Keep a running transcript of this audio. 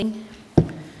This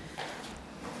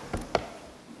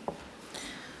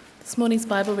morning's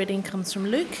Bible reading comes from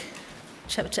Luke,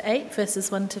 chapter 8, verses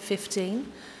 1 to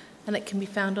 15, and it can be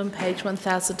found on page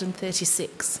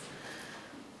 1036.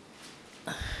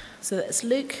 So that's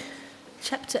Luke,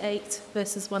 chapter 8,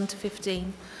 verses 1 to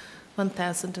 15,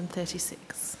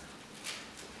 1036.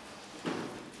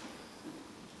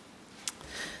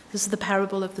 This is the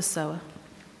parable of the sower.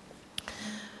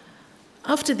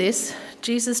 After this,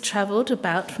 Jesus travelled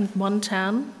about from one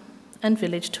town and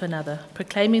village to another,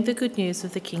 proclaiming the good news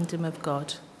of the kingdom of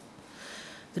God.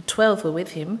 The 12 were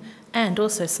with him, and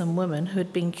also some women who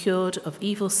had been cured of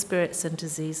evil spirits and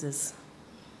diseases.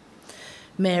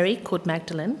 Mary, called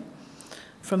Magdalene,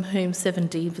 from whom 7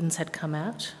 demons had come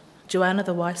out, Joanna,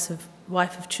 the wife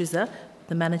of Chuza,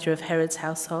 the manager of Herod's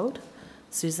household,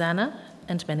 Susanna,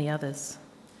 and many others.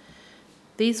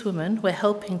 These women were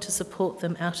helping to support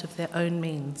them out of their own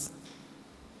means.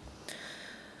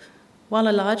 While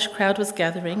a large crowd was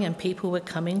gathering and people were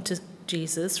coming to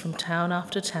Jesus from town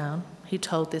after town, he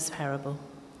told this parable.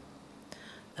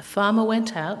 A farmer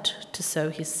went out to sow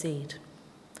his seed.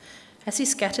 As he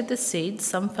scattered the seed,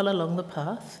 some fell along the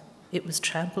path. It was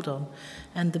trampled on,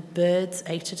 and the birds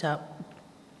ate it up.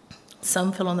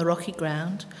 Some fell on the rocky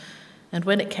ground, and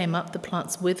when it came up, the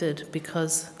plants withered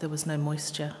because there was no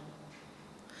moisture.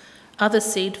 Other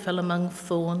seed fell among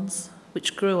thorns,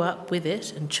 which grew up with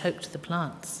it and choked the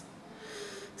plants.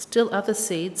 Still other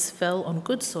seeds fell on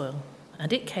good soil,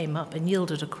 and it came up and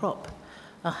yielded a crop,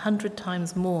 100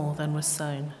 times more than was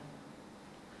sown.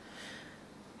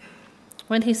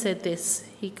 When he said this,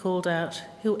 he called out,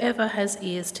 "Whoever has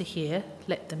ears to hear,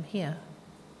 let them hear."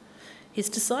 His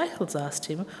disciples asked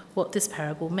him what this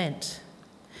parable meant.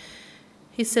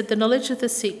 He said, "The knowledge of the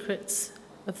secrets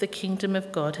of the kingdom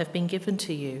of God have been given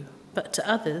to you, but to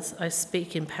others I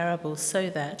speak in parables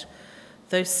so that,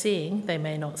 though seeing, they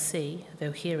may not see,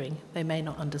 though hearing, they may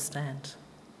not understand."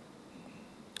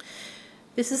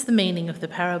 This is the meaning of the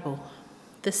parable.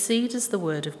 The seed is the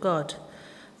word of God.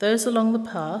 Those along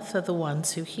the path are the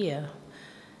ones who hear,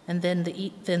 and then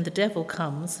the devil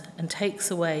comes and takes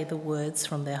away the words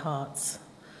from their hearts,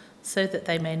 so that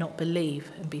they may not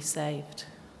believe and be saved.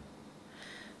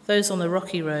 Those on the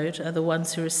rocky road are the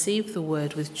ones who receive the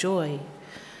word with joy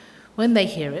when they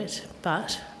hear it,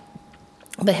 but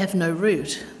they have no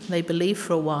root. They believe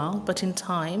for a while, but in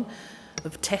times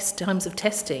of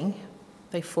testing,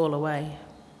 they fall away.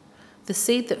 The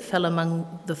seed that fell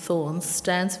among the thorns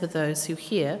stands for those who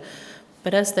hear,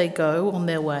 but as they go on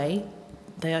their way,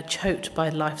 they are choked by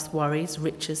life's worries,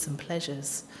 riches, and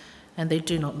pleasures, and they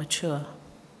do not mature.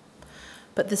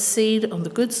 But the seed on the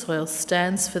good soil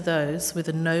stands for those with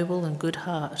a noble and good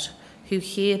heart, who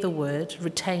hear the word,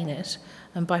 retain it,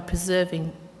 and by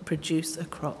persevering produce a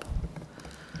crop.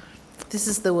 This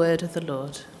is the word of the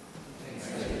Lord.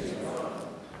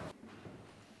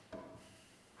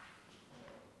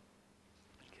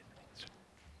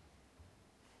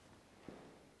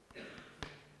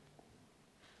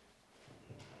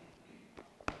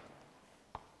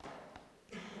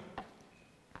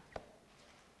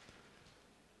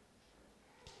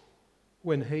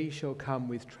 When he shall come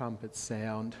with trumpet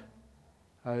sound,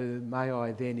 oh, may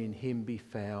I then in him be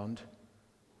found,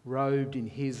 robed in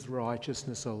his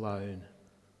righteousness alone,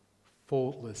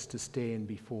 faultless to stand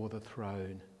before the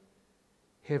throne.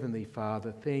 Heavenly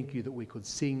Father, thank you that we could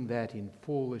sing that in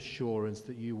full assurance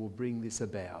that you will bring this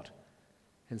about.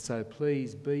 And so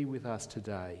please be with us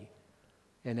today.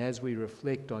 And as we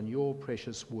reflect on your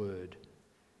precious word,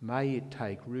 may it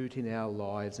take root in our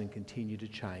lives and continue to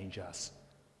change us.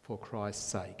 For Christ's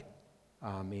sake.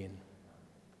 Amen.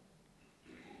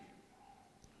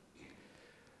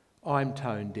 I'm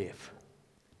tone deaf,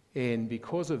 and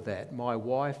because of that, my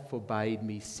wife forbade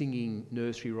me singing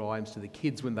nursery rhymes to the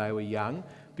kids when they were young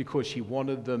because she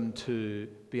wanted them to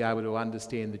be able to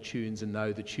understand the tunes and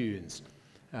know the tunes.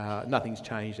 Nothing's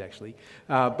changed actually.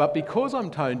 But because I'm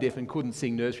tone deaf and couldn't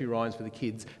sing nursery rhymes for the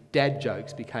kids, dad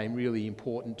jokes became really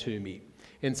important to me.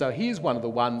 And so here's one of the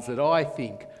ones that I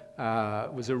think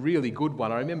was a really good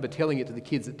one. I remember telling it to the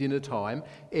kids at dinner time,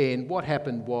 and what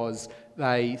happened was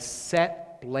they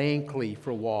sat blankly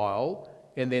for a while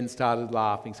and then started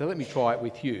laughing. So let me try it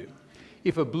with you.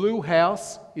 If a blue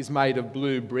house is made of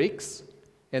blue bricks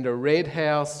and a red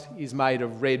house is made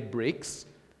of red bricks,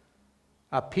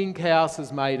 a pink house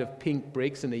is made of pink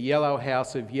bricks and a yellow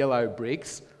house of yellow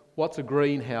bricks, what's a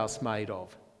green house made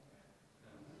of?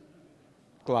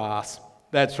 Glass.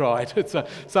 That's right.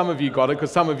 Some of you got it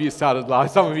because some of you started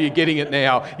laughing. Some of you are getting it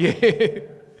now. Yeah.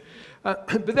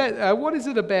 But what is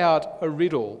it about a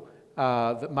riddle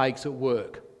that makes it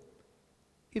work?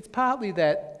 It's partly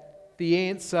that the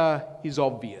answer is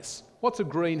obvious. What's a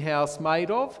greenhouse made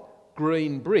of?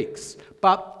 Green bricks.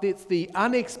 But it's the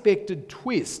unexpected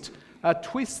twist, a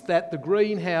twist that the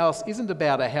greenhouse isn't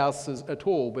about a house at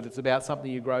all, but it's about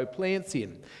something you grow plants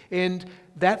in. And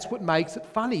that's what makes it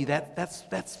funny. That's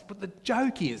what the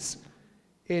joke is.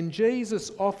 And Jesus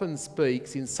often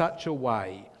speaks in such a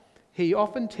way. He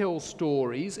often tells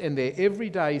stories, and they're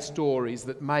everyday stories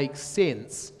that make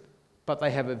sense, but they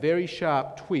have a very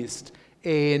sharp twist.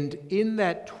 And in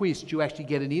that twist, you actually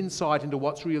get an insight into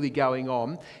what's really going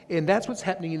on. And that's what's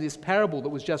happening in this parable that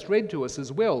was just read to us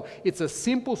as well. It's a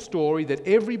simple story that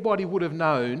everybody would have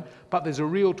known, but there's a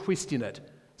real twist in it.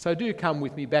 So do come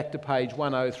with me back to page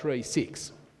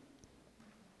 1036.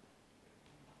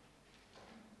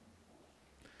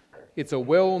 It's a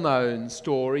well-known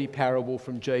story, parable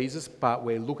from Jesus, but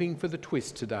we're looking for the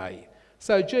twist today.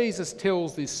 So Jesus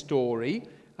tells this story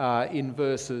in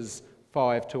verses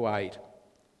 5 to 8.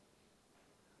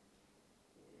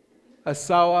 A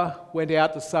sower went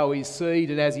out to sow his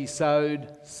seed, and as he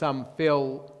sowed, some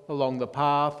fell along the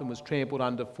path and was trampled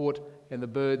underfoot, and the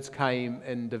birds came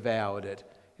and devoured it.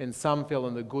 And some fell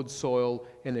in the good soil,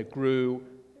 and it grew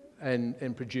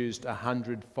and produced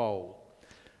 100-fold.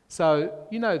 So,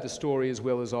 you know the story as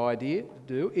well as I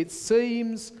do. It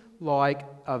seems like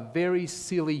a very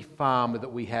silly farmer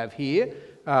that we have here.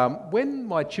 When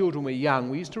my children were young,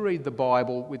 we used to read the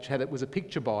Bible, it was a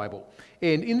picture Bible.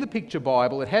 And in the picture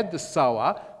Bible, it had the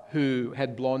sower who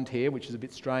had blonde hair, which is a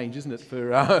bit strange, isn't it,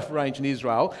 for ancient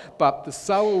Israel. But the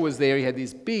sower was there. He had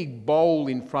this big bowl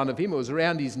in front of him. It was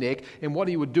around his neck. And what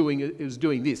he was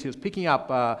doing this. He was picking up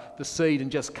the seed and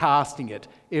just casting it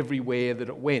everywhere that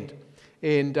it went.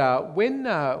 And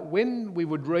when we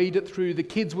would read it through, the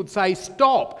kids would say,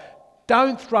 "Stop!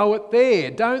 Don't throw it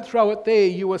there. Don't throw it there.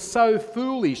 You are so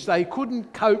foolish." They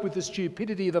couldn't cope with the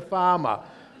stupidity of the farmer.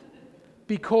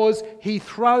 Because he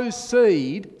throws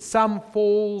seed, some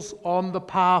falls on the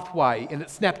pathway and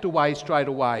it's snapped away straight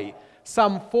away.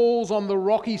 Some falls on the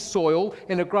rocky soil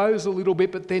and it grows a little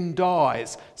bit but then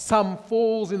dies. Some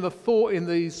falls in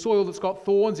the soil that's got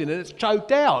thorns in it, it's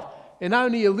choked out. And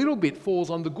only a little bit falls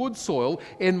on the good soil,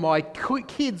 and my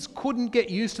kids couldn't get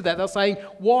used to that. They're saying,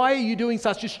 "Why are you doing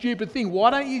such a stupid thing? Why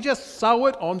don't you just sow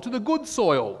it onto the good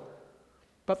soil?"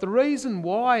 But the reason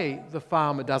why the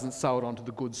farmer doesn't sow it onto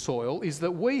the good soil is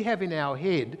that we have in our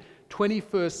head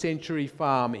 21st century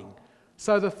farming.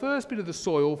 So the first bit of the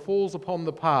soil falls upon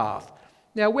the path.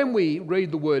 Now, when we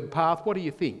read the word path, what do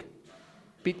you think?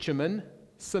 Bitumen,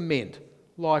 cement,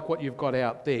 like what you've got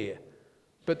out there.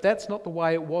 But that's not the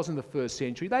way it was in the first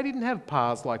century. They didn't have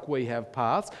paths like we have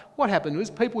paths. What happened was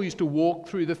people used to walk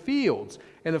through the fields.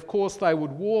 And of course they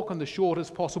would walk on the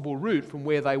shortest possible route from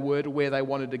where they were to where they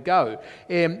wanted to go.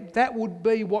 And that would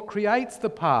be what creates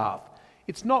the path.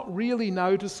 It's not really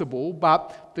noticeable,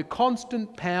 but the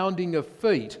constant pounding of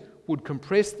feet would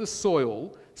compress the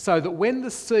soil so that when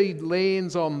the seed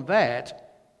lands on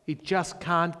that, it just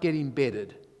can't get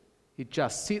embedded. It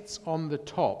just sits on the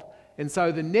top. And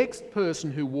so the next person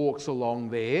who walks along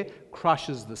there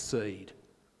crushes the seed.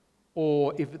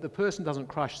 Or if the person doesn't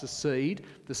crush the seed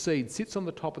sits on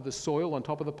the top of the soil, on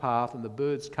top of the path, and the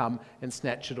birds come and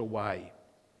snatch it away.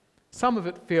 Some of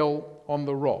it fell on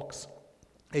the rocks.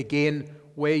 Again,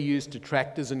 we're used to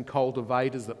tractors and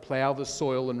cultivators that plough the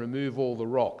soil and remove all the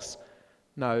rocks.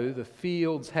 No, the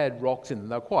fields had rocks in them.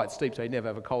 They were quite steep, so you'd never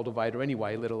have a cultivator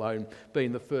anyway, let alone be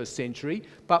in the first century.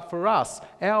 But for us,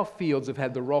 our fields have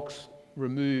had the rocks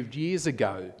removed years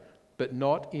ago, but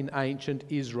not in ancient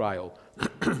Israel.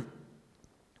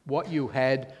 What you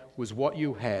had was what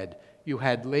you had. You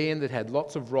had land that had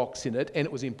lots of rocks in it, and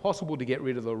it was impossible to get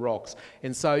rid of the rocks.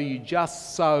 And so you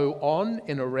just sow on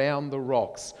and around the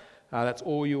rocks. That's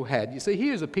all you had. You see,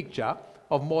 here's a picture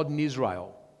of modern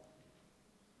Israel.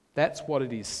 That's what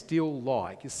it is still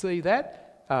like. You see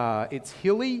that? It's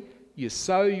hilly, you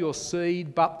sow your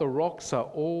seed, but the rocks are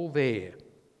all there.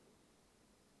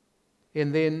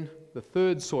 And then the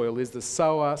third soil is the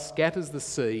sower scatters the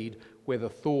seed where the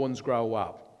thorns grow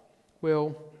up.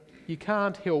 Well, you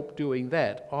can't help doing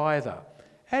that either.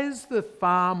 As the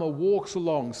farmer walks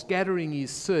along scattering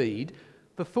his seed,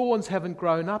 the thorns haven't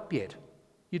grown up yet.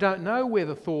 You don't know where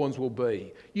the thorns will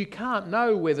be. You can't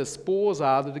know where the spores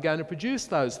are that are going to produce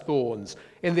those thorns.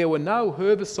 And there were no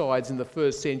herbicides in the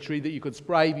first century that you could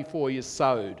spray before you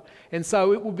sowed. And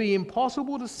so it would be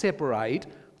impossible to separate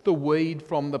the weed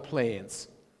from the plants.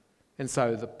 And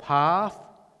so the path,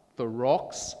 the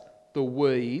rocks, the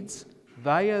weeds,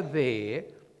 they are there,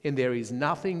 and there is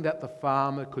nothing that the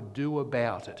farmer could do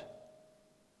about it.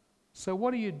 So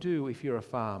what do you do if you're a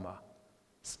farmer?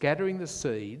 Scattering the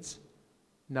seeds,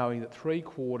 knowing that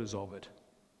 3/4 of it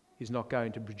is not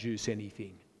going to produce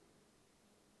anything.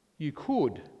 You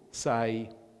could say,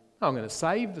 I'm going to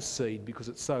save the seed because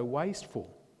it's so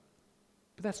wasteful.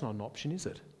 But that's not an option, is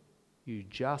it? You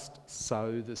just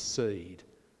sow the seed,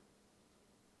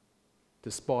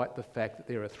 despite the fact that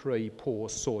there are 3 poor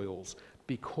soils,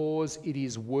 because it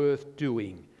is worth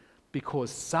doing,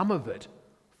 because some of it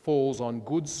falls on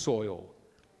good soil,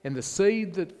 and the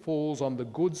seed that falls on the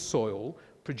good soil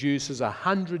produces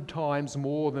 100 times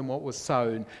more than what was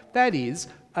sown. That is,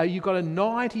 you've got a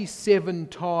 97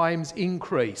 times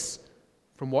increase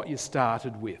from what you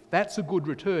started with. That's a good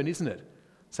return, isn't it?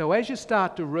 So as you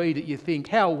start to read it, you think,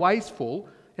 how wasteful,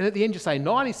 and at the end you say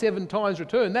 97 times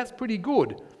return, that's pretty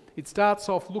good. It starts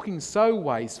off looking so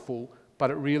wasteful,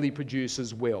 but it really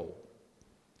produces well.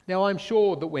 Now, I'm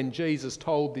sure that when Jesus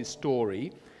told this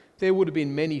story, there would have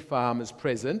been many farmers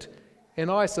present, and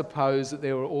I suppose that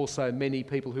there were also many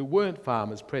people who weren't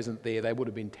farmers present there. They would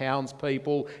have been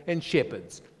townspeople and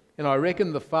shepherds. And I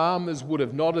reckon the farmers would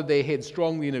have nodded their heads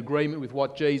strongly in agreement with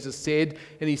what Jesus said,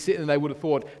 and they would have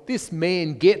thought, this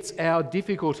man gets our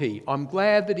difficulty. I'm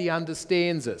glad that he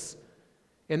understands us.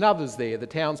 And others there, the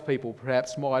townspeople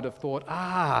perhaps might have thought,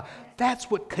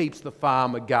 that's what keeps the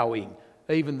farmer going,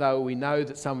 even though we know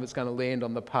that some of it's going to land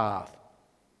on the path.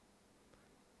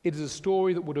 It is a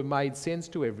story that would have made sense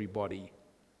to everybody,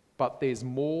 but there's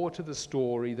more to the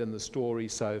story than the story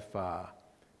so far,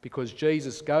 because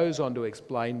Jesus goes on to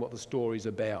explain what the story's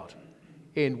about.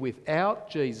 And without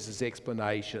Jesus'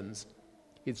 explanations,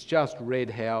 it's just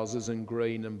red houses and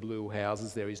green and blue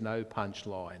houses. There is no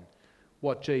punchline.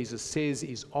 What Jesus says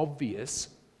is obvious,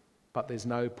 but there's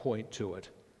no point to it.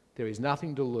 There is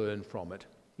nothing to learn from it.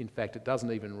 In fact, it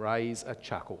doesn't even raise a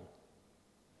chuckle.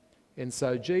 And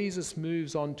so Jesus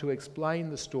moves on to explain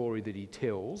the story that he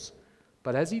tells,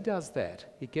 but as he does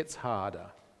that, it gets harder.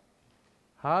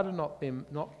 Harder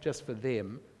not just for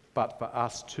them, but for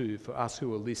us too, for us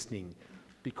who are listening,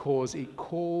 because it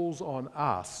calls on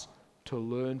us to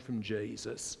learn from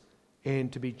Jesus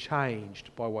and to be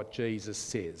changed by what Jesus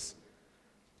says.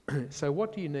 So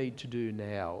what do you need to do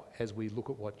now as we look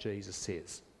at what Jesus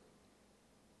says?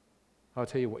 I'll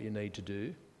tell you what you need to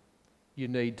do. You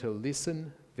need to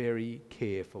listen very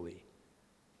carefully,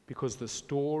 because the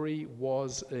story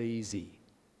was easy,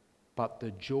 but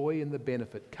the joy and the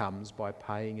benefit comes by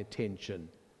paying attention,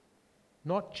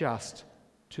 not just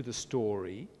to the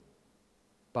story,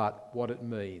 but what it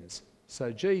means.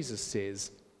 So Jesus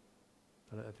says,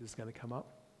 I don't know if this is going to come up.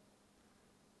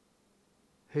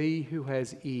 He who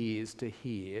has ears to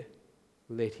hear,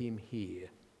 let him hear.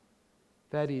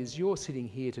 That is, you're sitting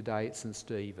here today at St.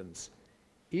 Stephen's.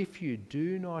 If you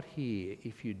do not hear,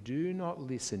 if you do not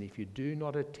listen, if you do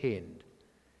not attend,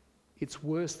 it's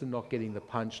worse than not getting the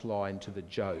punchline to the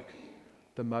joke.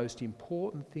 The most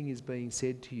important thing is being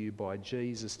said to you by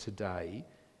Jesus today,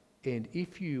 and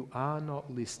if you are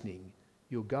not listening,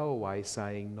 you'll go away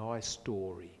saying, nice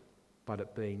story, but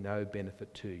it being no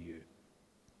benefit to you.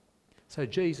 So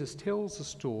Jesus tells the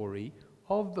story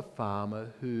of the farmer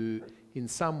who in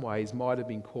some ways might have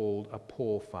been called a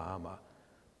poor farmer.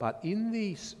 But in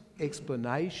the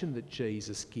explanation that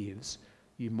Jesus gives,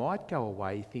 you might go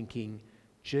away thinking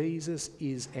Jesus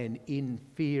is an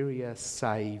inferior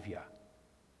saviour.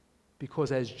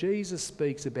 Because as Jesus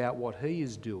speaks about what he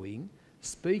is doing,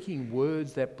 speaking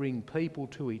words that bring people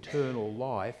to eternal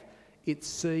life, it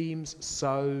seems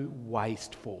so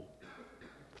wasteful.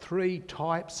 3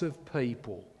 types of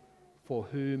people for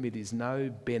whom it is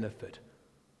no benefit.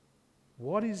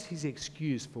 What is his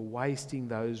excuse for wasting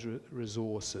those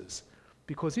resources?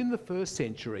 Because in the first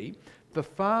century, the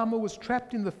farmer was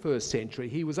trapped in the first century.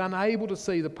 He was unable to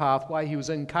see the pathway. He was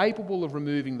incapable of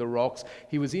removing the rocks.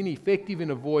 He was ineffective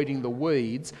in avoiding the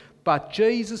weeds. But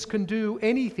Jesus can do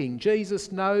anything.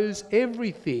 Jesus knows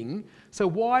everything. So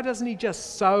why doesn't he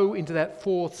just sow into that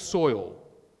 4th soil?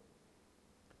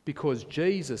 Because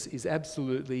Jesus is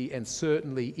absolutely and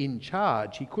certainly in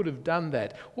charge. He could have done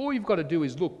that. All you've got to do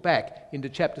is look back into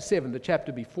chapter 7, the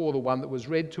chapter before the one that was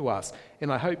read to us.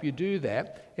 And I hope you do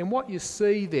that. And what you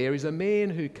see there is a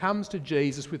man who comes to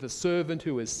Jesus with a servant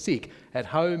who is sick, at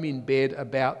home in bed,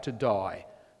 about to die.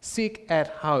 Sick at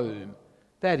home.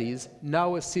 That is,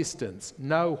 no assistance,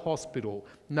 no hospital,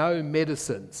 no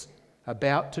medicines,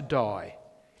 about to die.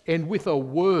 And with a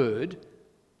word,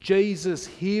 Jesus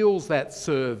heals that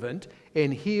servant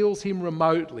and heals him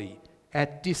remotely,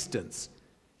 at distance.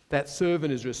 That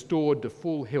servant is restored to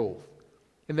full health.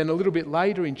 And then a little bit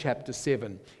later in chapter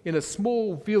 7, in a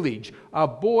small village, a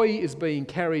boy is being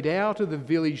carried out of the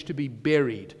village to be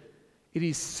buried. It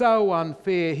is so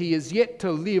unfair. He is yet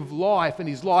to live life and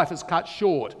his life is cut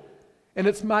short. And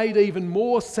it's made even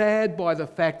more sad by the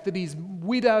fact that his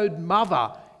widowed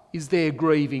mother is there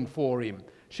grieving for him.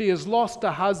 She has lost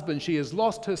her husband, she has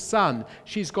lost her son,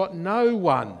 she's got no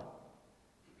one.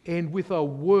 And with a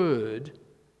word,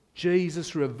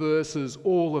 Jesus reverses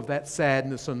all of that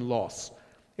sadness and loss.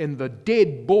 And the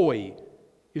dead boy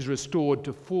is restored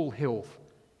to full health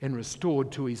and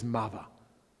restored to his mother.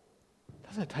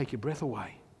 Doesn't it take your breath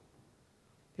away?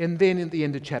 And then at the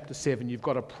end of chapter 7, you've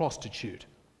got a prostitute.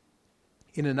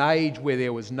 In an age where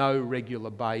there was no regular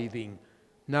bathing,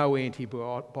 no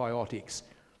antibiotics,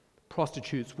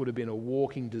 prostitutes would have been a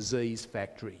walking disease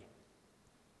factory.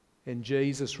 And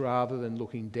Jesus, rather than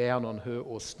looking down on her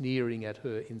or sneering at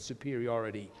her in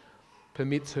superiority,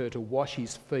 permits her to wash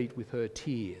his feet with her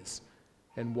tears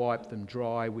and wipe them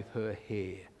dry with her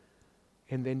hair,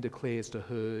 and then declares to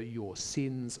her, "Your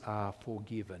sins are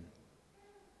forgiven."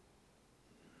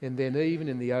 And then even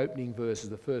in the opening verses,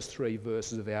 the first 3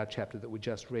 verses of our chapter that were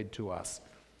just read to us,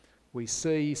 we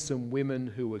see some women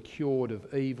who were cured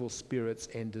of evil spirits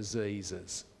and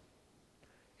diseases.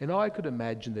 And I could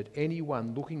imagine that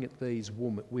anyone looking at these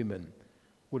women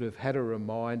would have had a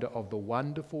reminder of the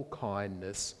wonderful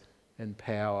kindness and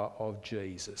power of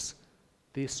Jesus.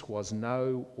 This was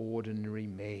no ordinary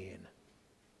man.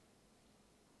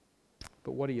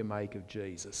 But what do you make of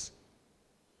Jesus?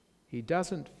 He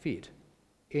doesn't fit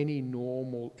any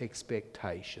normal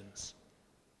expectations.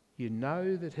 You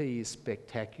know that he is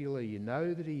spectacular, you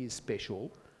know that he is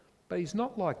special, but he's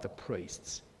not like the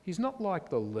priests. He's not like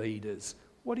the leaders.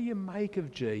 What do you make of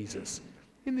Jesus?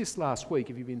 In this last week,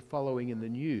 if you've been following in the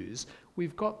news,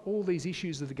 we've got all these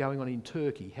issues that are going on in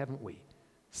Turkey, haven't we?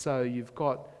 So you've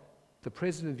got the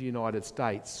President of the United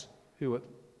States, who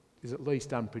is at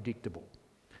least unpredictable.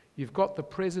 You've got the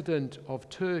President of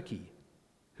Turkey,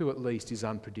 who at least is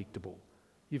unpredictable.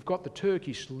 You've got the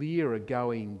Turkish lira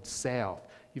going south.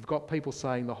 You've got people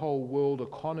saying the whole world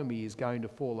economy is going to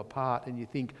fall apart, and you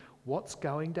think, what's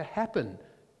going to happen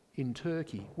in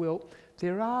Turkey? Well,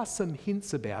 there are some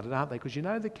hints about it, aren't there? Because you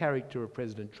know the character of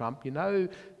President Trump, you know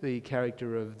the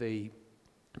character of the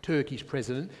Turkish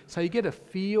president, so you get a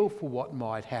feel for what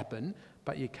might happen,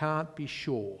 but you can't be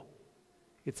sure.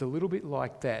 It's a little bit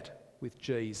like that with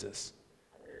Jesus.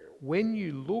 When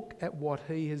you look at what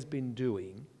he has been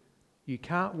doing, you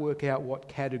can't work out what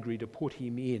category to put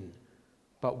him in.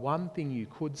 But one thing you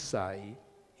could say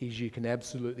is you can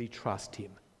absolutely trust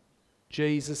him.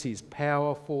 Jesus is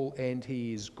powerful and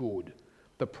he is good.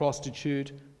 The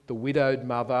prostitute, the widowed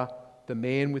mother, the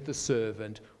man with the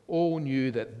servant, all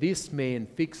knew that this man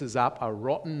fixes up a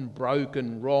rotten,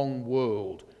 broken, wrong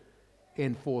world.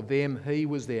 And for them, he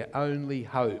was their only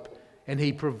hope. And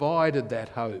he provided that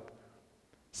hope.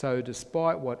 So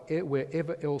despite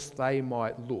wherever else they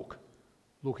might look,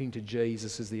 looking to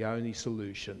Jesus as the only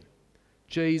solution.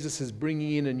 Jesus is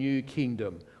bringing in a new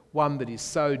kingdom, one that is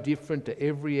so different to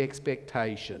every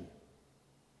expectation.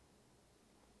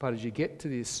 But as you get to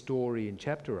this story in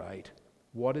chapter 8,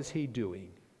 what is he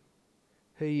doing?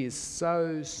 He is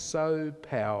so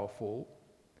powerful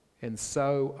and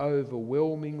so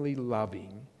overwhelmingly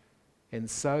loving and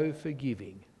so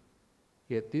forgiving.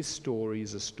 Yet this story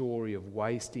is a story of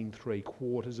wasting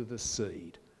 3/4 of the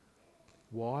seed.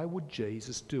 Why would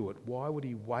Jesus do it? Why would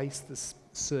he waste the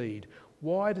seed?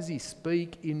 Why does he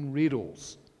speak in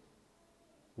riddles?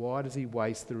 Why does he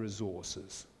waste the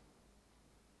resources?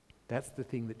 That's the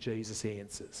thing that Jesus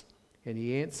answers. And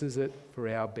he answers it for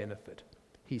our benefit.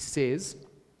 He says,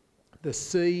 the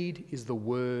seed is the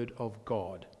word of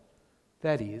God.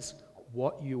 That is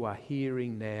what you are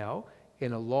hearing now,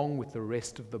 and along with the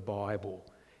rest of the Bible.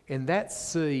 And that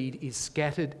seed is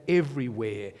scattered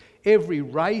everywhere. Every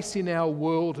race in our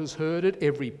world has heard it.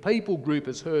 Every people group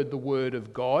has heard the word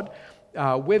of God.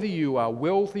 Whether you are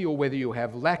wealthy or whether you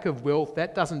have lack of wealth,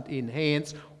 that doesn't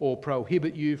enhance or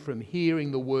prohibit you from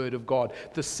hearing the word of God.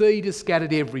 The seed is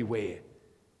scattered everywhere.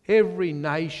 Every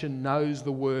nation knows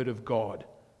the word of God.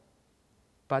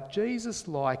 But Jesus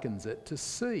likens it to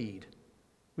seed,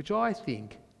 which I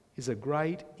think is a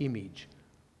great image.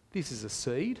 This is a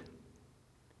seed.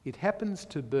 It happens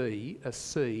to be a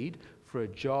seed for a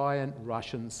giant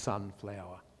Russian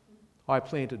sunflower. I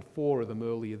planted 4 of them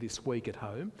earlier this week at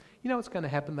home. You know what's going to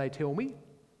happen, they tell me?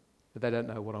 But they don't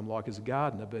know what I'm like as a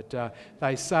gardener, but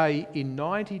they say in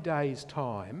 90 days'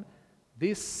 time,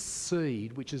 this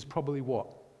seed, which is probably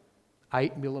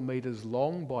 8 millimetres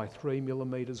long by 3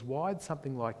 millimetres wide,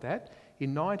 something like that.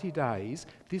 In 90 days,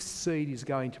 this seed is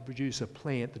going to produce a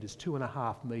plant that is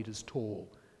 2.5 metres tall.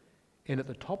 And at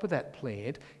the top of that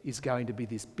plant is going to be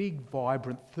this big,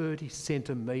 vibrant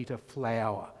 30-centimetre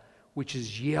flower, which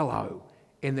is yellow,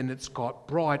 and then it's got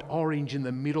bright orange in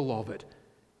the middle of it.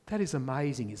 That is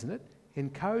amazing, isn't it?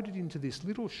 Encoded into this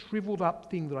little shriveled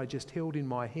up thing that I just held in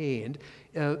my hand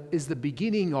is the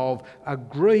beginning of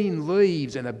green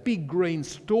leaves and a big green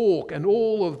stalk and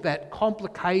all of that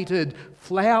complicated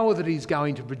flower that he's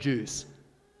going to produce.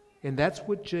 And that's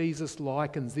what Jesus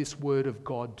likens this word of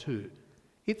God to.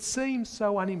 It seems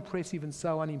so unimpressive and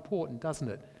so unimportant, doesn't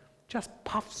it? Just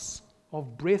puffs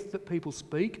of breath that people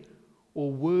speak,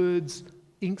 or words,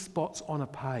 ink spots on a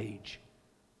page.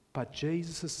 But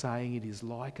Jesus is saying it is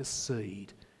like a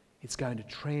seed. It's going to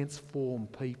transform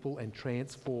people and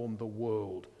transform the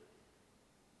world.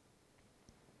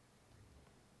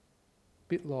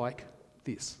 Bit like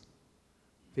this.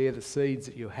 They're the seeds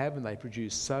that you have, and they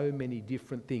produce so many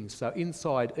different things. So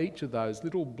inside each of those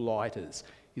little blighters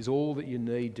is all that you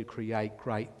need to create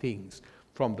great things.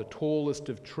 From the tallest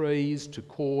of trees to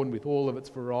corn with all of its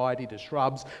variety, to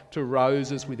shrubs, to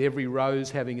roses with every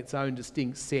rose having its own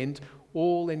distinct scent,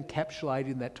 all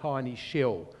encapsulated in that tiny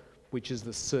shell, which is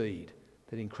the seed,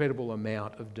 that incredible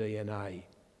amount of DNA.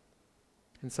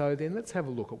 And so then let's have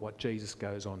a look at what Jesus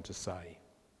goes on to say.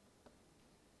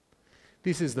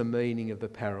 This is the meaning of the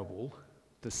parable.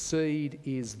 The seed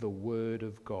is the word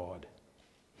of God.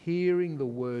 Hearing the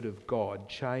word of God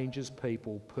changes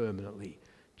people permanently,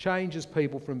 changes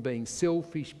people from being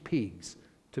selfish pigs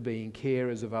to being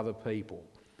carers of other people,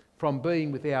 from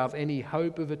being without any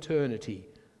hope of eternity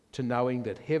to knowing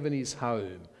that heaven is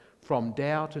home, from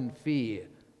doubt and fear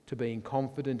to being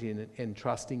confident in and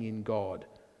trusting in God.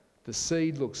 The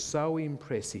seed looks so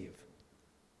impressive,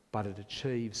 but it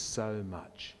achieves so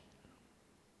much.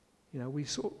 You know,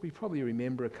 we probably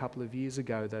remember a couple of years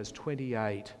ago those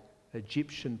 28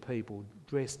 Egyptian people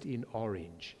dressed in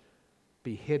orange,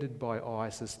 beheaded by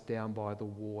ISIS down by the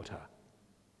water.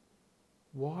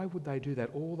 Why would they do that?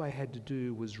 All they had to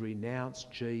do was renounce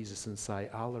Jesus and say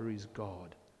Allah is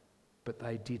God. But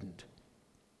they didn't.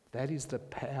 That is the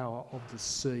power of the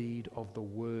seed of the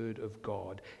word of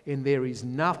God. And there is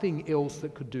nothing else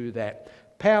that could do that.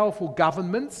 Powerful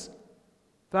governments,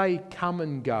 they come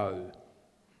and go.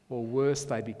 Or worse,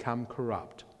 they become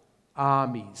corrupt.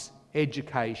 Armies,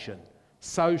 education,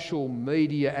 social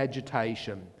media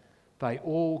agitation, they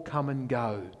all come and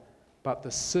go. But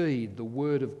the seed, the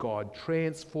word of God,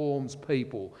 transforms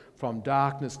people from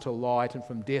darkness to light and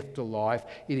from death to life.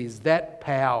 It is that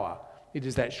power. It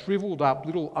is that shriveled up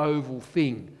little oval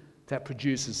thing that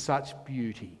produces such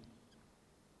beauty.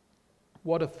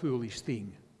 What a foolish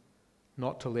thing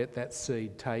not to let that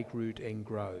seed take root and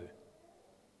grow.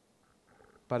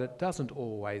 But it doesn't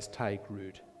always take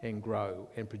root and grow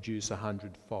and produce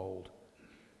 100-fold.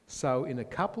 So in a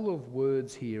couple of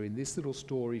words here in this little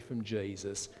story from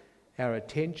Jesus, our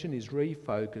attention is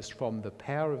refocused from the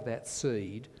power of that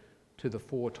seed to the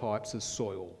 4 types of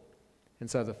soil. And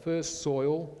so the first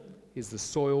soil is the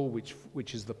soil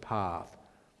which is the path.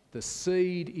 The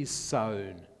seed is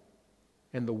sown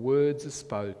and the words are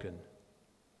spoken,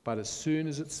 but as soon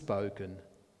as it's spoken,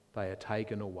 they are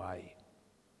taken away.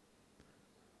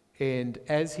 And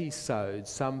as he sowed,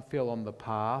 some fell on the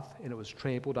path and it was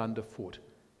trampled underfoot,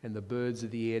 and the birds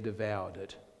of the air devoured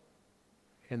it.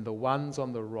 And the ones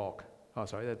on the rock,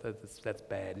 that's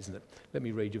bad, isn't it? Let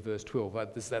me read you verse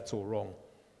 12. That's all wrong.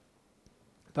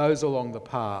 Those along the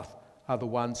path are the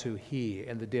ones who hear,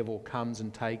 and the devil comes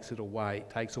and takes away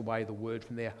the word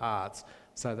from their hearts,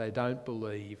 so they don't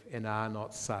believe and are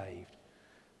not saved.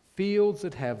 Fields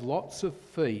that have lots of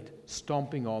feet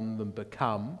stomping on them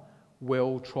become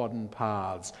well-trodden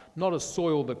paths, not a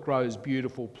soil that grows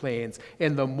beautiful plants.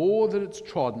 And the more that it's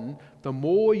trodden, the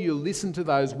more you listen to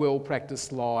those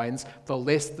well-practiced lines, the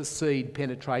less the seed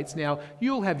penetrates. Now,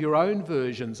 you'll have your own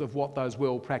versions of what those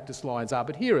well-practiced lines are,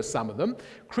 but here are some of them.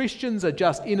 Christians are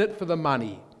just in it for the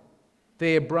money.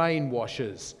 They're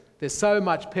brainwashers. There's so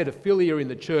much pedophilia in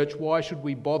the church, why should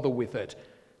we bother with it?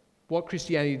 What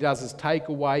Christianity does is take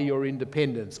away your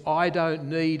independence. I don't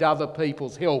need other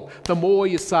people's help. The more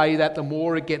you say that, the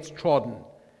more it gets trodden.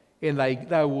 And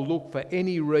they will look for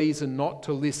any reason not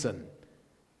to listen.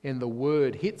 And the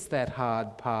word hits that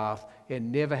hard path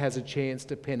and never has a chance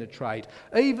to penetrate.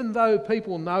 Even though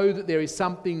people know that there is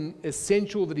something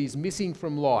essential that is missing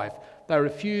from life, they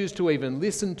refuse to even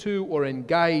listen to or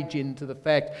engage into the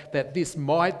fact that this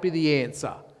might be the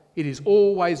answer. It is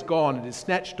always gone. It is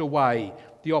snatched away.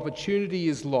 The opportunity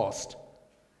is lost,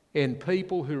 and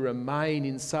people who remain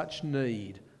in such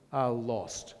need are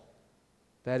lost.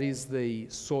 That is the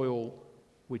soil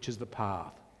which is the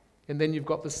path. And then you've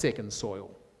got the second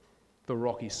soil, the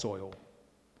rocky soil.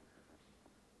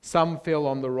 Some fell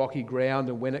on the rocky ground,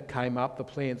 and when it came up, the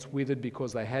plants withered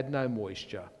because they had no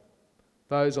moisture.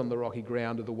 Those on the rocky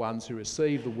ground are the ones who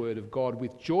receive the word of God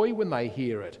with joy when they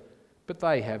hear it, but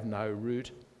they have no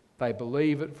root. They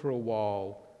believe it for a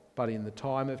while, but in the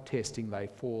time of testing they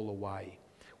fall away.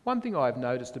 One thing I've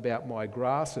noticed about my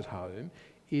grass at home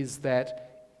is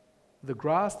that the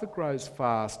grass that grows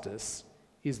fastest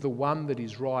is the one that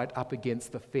is right up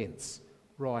against the fence,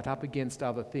 right up against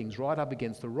other things, right up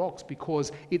against the rocks,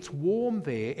 because it's warm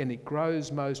there and it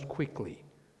grows most quickly.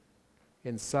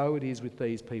 And so it is with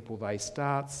these people. They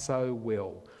start so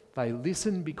well. They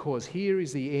listen because here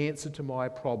is the answer to my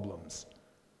problems.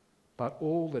 But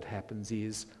all that happens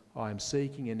is I am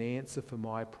seeking an answer for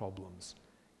my problems.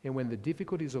 And when the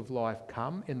difficulties of life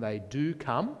come, and they do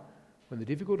come, when the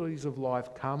difficulties of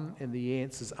life come and the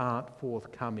answers aren't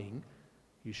forthcoming,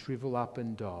 you shrivel up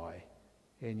and die.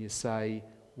 And you say,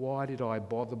 why did I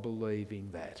bother believing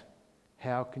that?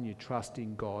 How can you trust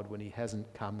in God when he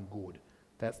hasn't come good?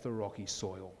 That's the rocky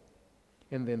soil.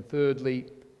 And then thirdly,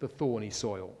 the thorny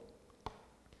soil.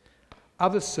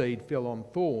 Other seed fell on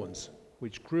thorns,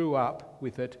 which grew up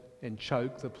with it and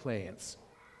choked the plants.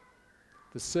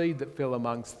 The seed that fell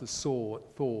amongst the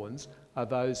thorns are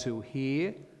those who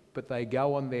hear, but they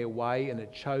go on their way and are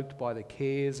choked by the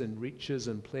cares and riches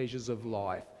and pleasures of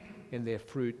life, and their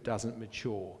fruit doesn't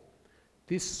mature.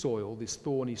 This soil, this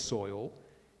thorny soil,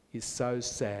 is so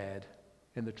sad,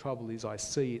 and the trouble is I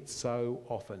see it so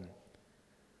often.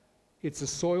 It's a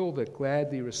soil that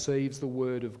gladly receives the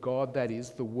word of God, that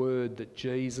is, the word that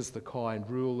Jesus, the kind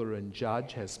ruler and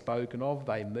judge, has spoken of.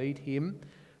 They meet him.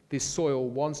 This soil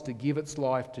wants to give its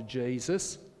life to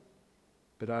Jesus,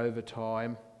 but over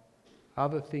time,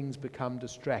 other things become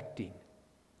distracting.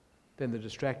 Then the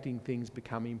distracting things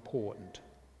become important,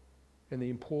 and the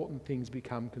important things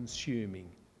become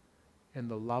consuming, and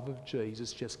the love of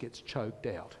Jesus just gets choked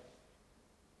out.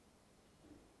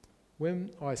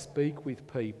 When I speak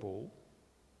with people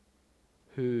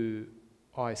who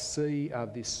I see are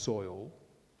this soil,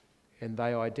 and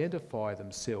they identify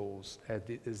themselves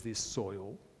as this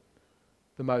soil,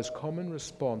 the most common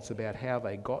response about how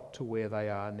they got to where they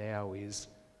are now is,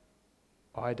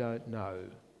 I don't know,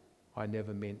 I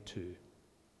never meant to. You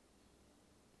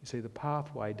see, the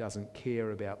pathway doesn't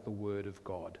care about the word of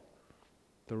God.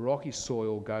 The rocky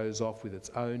soil goes off with its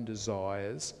own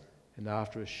desires, and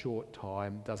after a short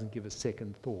time doesn't give a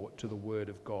second thought to the word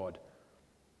of God.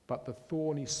 But the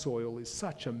thorny soil is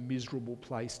such a miserable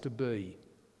place to be,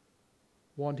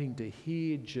 wanting to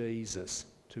hear Jesus,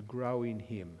 to grow in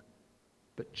him,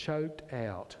 but choked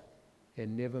out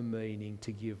and never meaning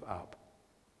to give up.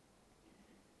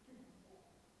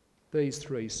 These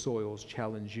three soils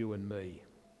challenge you and me,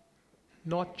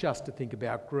 not just to think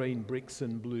about green bricks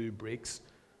and blue bricks,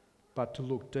 but to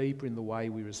look deeper in the way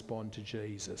we respond to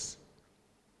Jesus.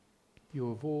 You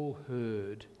have all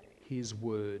heard his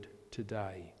word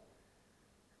today,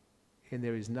 and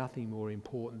there is nothing more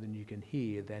important than you can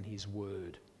hear than his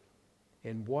word.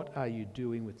 And what are you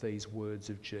doing with these words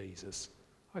of Jesus?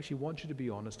 I actually want you to be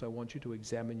honest. I want you to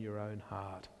examine your own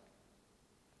heart.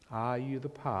 Are you the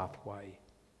pathway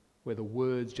where the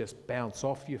words just bounce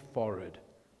off your forehead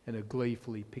and are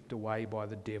gleefully picked away by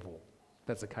the devil?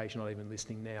 That's the case, you're not even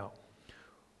listening now.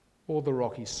 Or the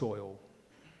rocky soil,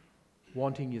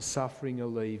 wanting your suffering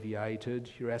alleviated,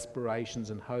 your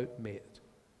aspirations and hope met,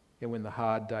 and when the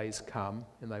hard days come,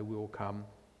 and they will come,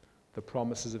 the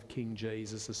promises of King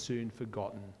Jesus are soon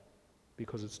forgotten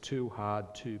because it's too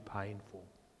hard, too painful.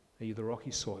 Are you the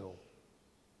rocky soil?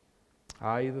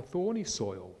 Are you the thorny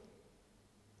soil?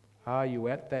 Are you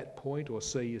at that point, or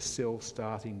see yourself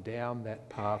starting down that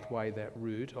pathway, that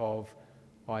route of,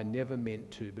 I never meant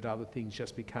to, but other things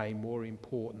just became more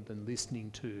important than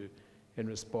listening to and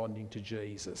responding to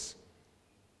Jesus?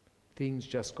 Things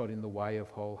just got in the way of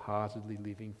wholeheartedly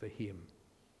living for him.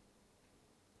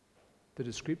 The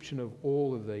description of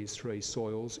all of these three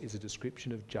soils is a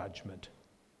description of judgment.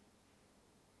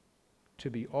 To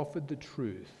be offered the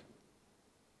truth,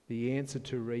 the answer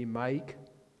to remake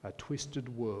a twisted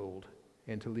world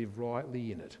and to live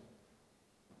rightly in it,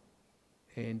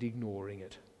 and ignoring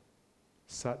it.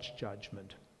 Such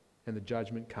judgment. And the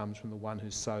judgment comes from the one who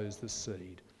sows the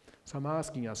seed. So I'm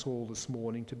asking us all this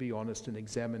morning to be honest and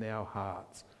examine our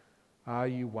hearts. Are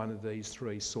you one of these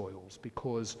three soils?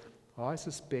 Because I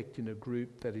suspect in a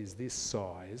group that is this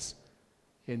size,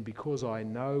 and because I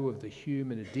know of the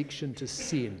human addiction to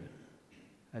sin,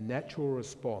 a natural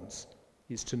response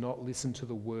is to not listen to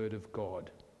the word of God.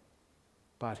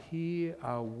 But here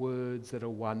are words that are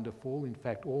wonderful, in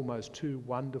fact almost too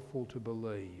wonderful to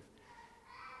believe,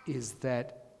 is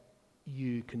that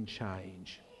you can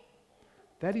change.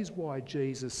 That is why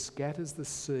Jesus scatters the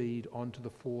seed onto the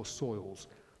four soils.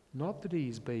 Not that he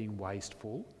is being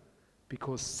wasteful,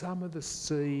 Because some of the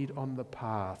seed on the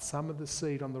path, some of the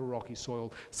seed on the rocky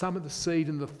soil, some of the seed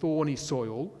in the thorny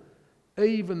soil,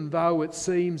 even though it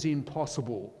seems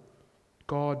impossible,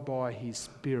 God by his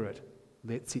Spirit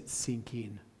lets it sink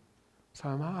in. So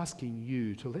I'm asking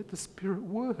you to let the Spirit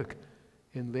work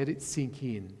and let it sink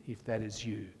in if that is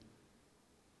you.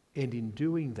 And in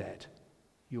doing that,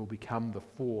 you'll become the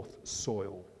fourth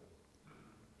soil.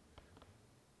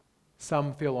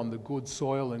 Some fell on the good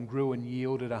soil and grew and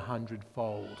yielded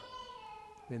 100-fold.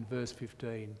 Then verse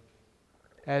 15.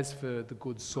 As for the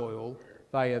good soil,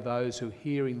 they are those who,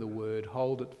 hearing the word,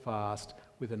 hold it fast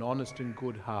with an honest and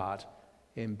good heart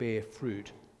and bear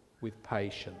fruit with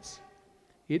patience.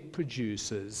 It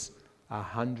produces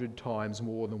 100 times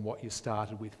more than what you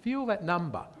started with. Feel that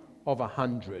number of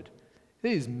 100.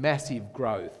 It is massive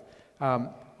growth.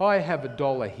 I have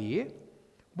 $1 here.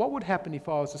 What would happen if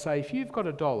I was to say, if you've got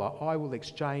 $1, I will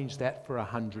exchange that for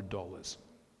 $100?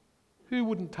 Who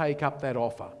wouldn't take up that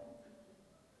offer?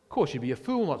 Of course, you'd be a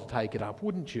fool not to take it up,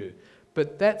 wouldn't you?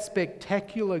 But that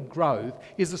spectacular growth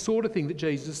is the sort of thing that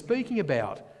Jesus is speaking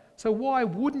about. So why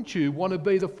wouldn't you want to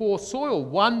be the fourth soil?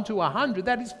 1 to 100,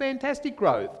 that is fantastic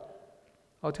growth.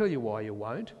 I'll tell you why you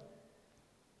won't.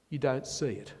 You don't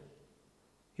see it.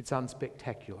 It's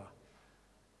unspectacular.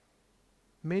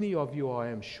 Many of you, I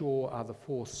am sure, are the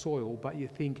fourth soil, but you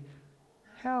think,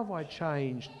 how have I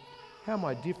changed? How am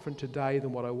I different today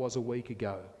than what I was a week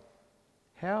ago?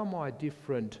 How am I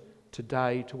different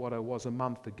today to what I was a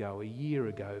month ago, a year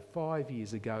ago, 5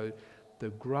 years ago? The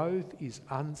growth is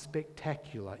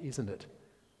unspectacular, isn't it?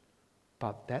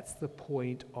 But that's the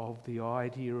point of the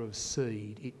idea of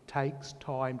seed. It takes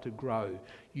time to grow.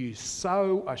 You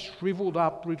sow a shriveled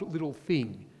up little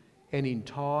thing, and in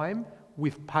time,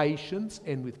 with patience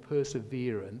and with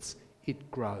perseverance,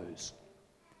 it grows.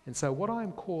 And so what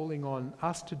I'm calling on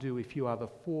us to do, if you are the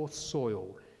fourth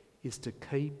soil, is to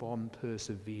keep on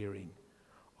persevering.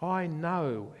 I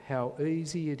know how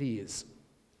easy it is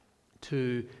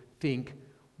to think,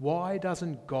 why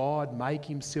doesn't God make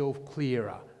himself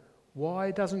clearer? Why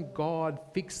doesn't God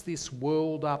fix this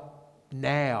world up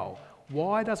now?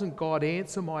 Why doesn't God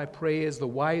answer my prayers the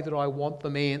way that I want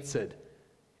them answered?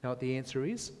 You know what the answer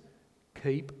is?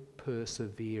 Keep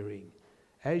persevering.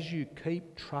 As you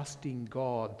keep trusting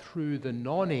God through the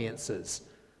non-answers,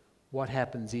 what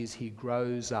happens is he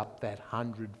grows up that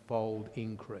 100-fold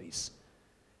increase.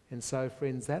 And so,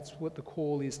 friends, that's what the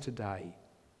call is today.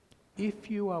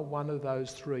 If you are one of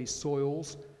those three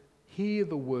soils, hear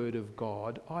the word of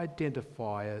God,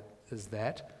 identify it as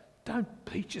that. Don't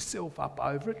beat yourself up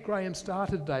over it. Graham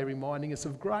started today reminding us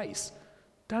of grace.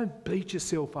 Don't beat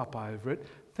yourself up over it.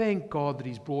 Thank God that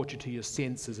he's brought you to your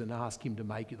senses and ask him to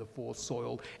make you the fourth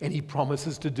soil, and he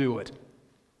promises to do it.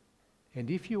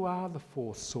 And if you are the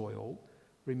fourth soil,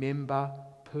 remember,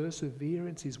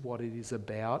 perseverance is what it is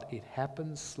about. It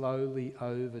happens slowly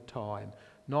over time.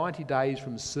 90 days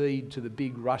from seed to the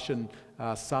big Russian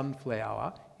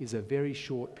sunflower is a very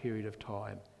short period of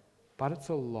time. But it's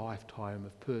a lifetime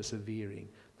of persevering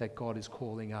that God is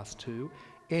calling us to,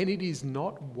 and it is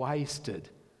not wasted.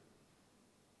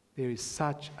 There is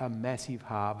such a massive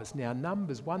harvest. Now,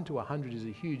 numbers 1 to 100 is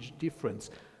a huge difference,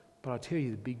 but I'll tell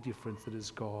you the big difference that has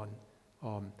gone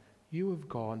on. You have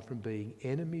gone from being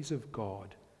enemies of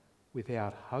God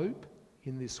without hope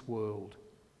in this world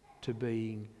to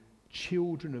being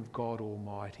children of God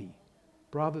Almighty,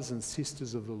 brothers and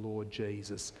sisters of the Lord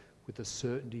Jesus with the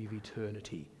certainty of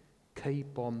eternity.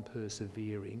 Keep on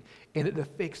persevering, and it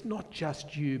affects not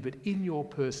just you, but in your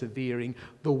persevering,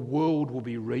 the world will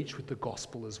be reached with the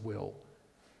gospel as well.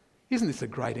 Isn't this a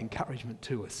great encouragement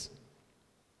to us?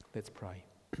 Let's pray.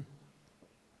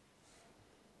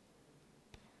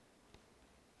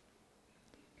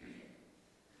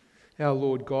 Our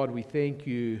Lord God, we thank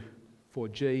you for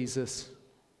Jesus,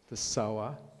 the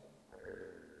sower.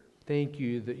 Thank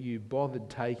you that you bothered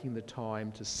taking the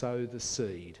time to sow the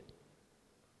seed.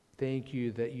 Thank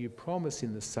you that you promise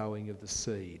in the sowing of the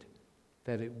seed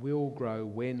that it will grow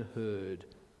when heard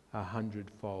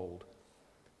 100-fold.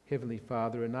 Heavenly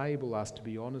Father, enable us to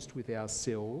be honest with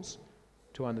ourselves,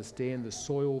 to understand the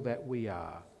soil that we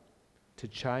are, to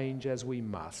change as we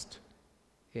must,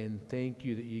 and thank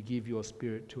you that you give your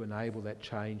Spirit to enable that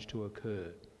change to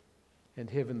occur. And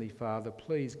Heavenly Father,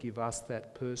 please give us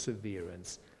that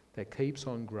perseverance that keeps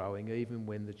on growing even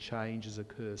when the changes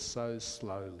occur so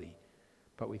slowly.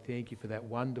 But we thank you for that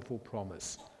wonderful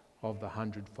promise of the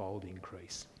 100-fold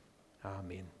increase.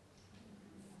 Amen.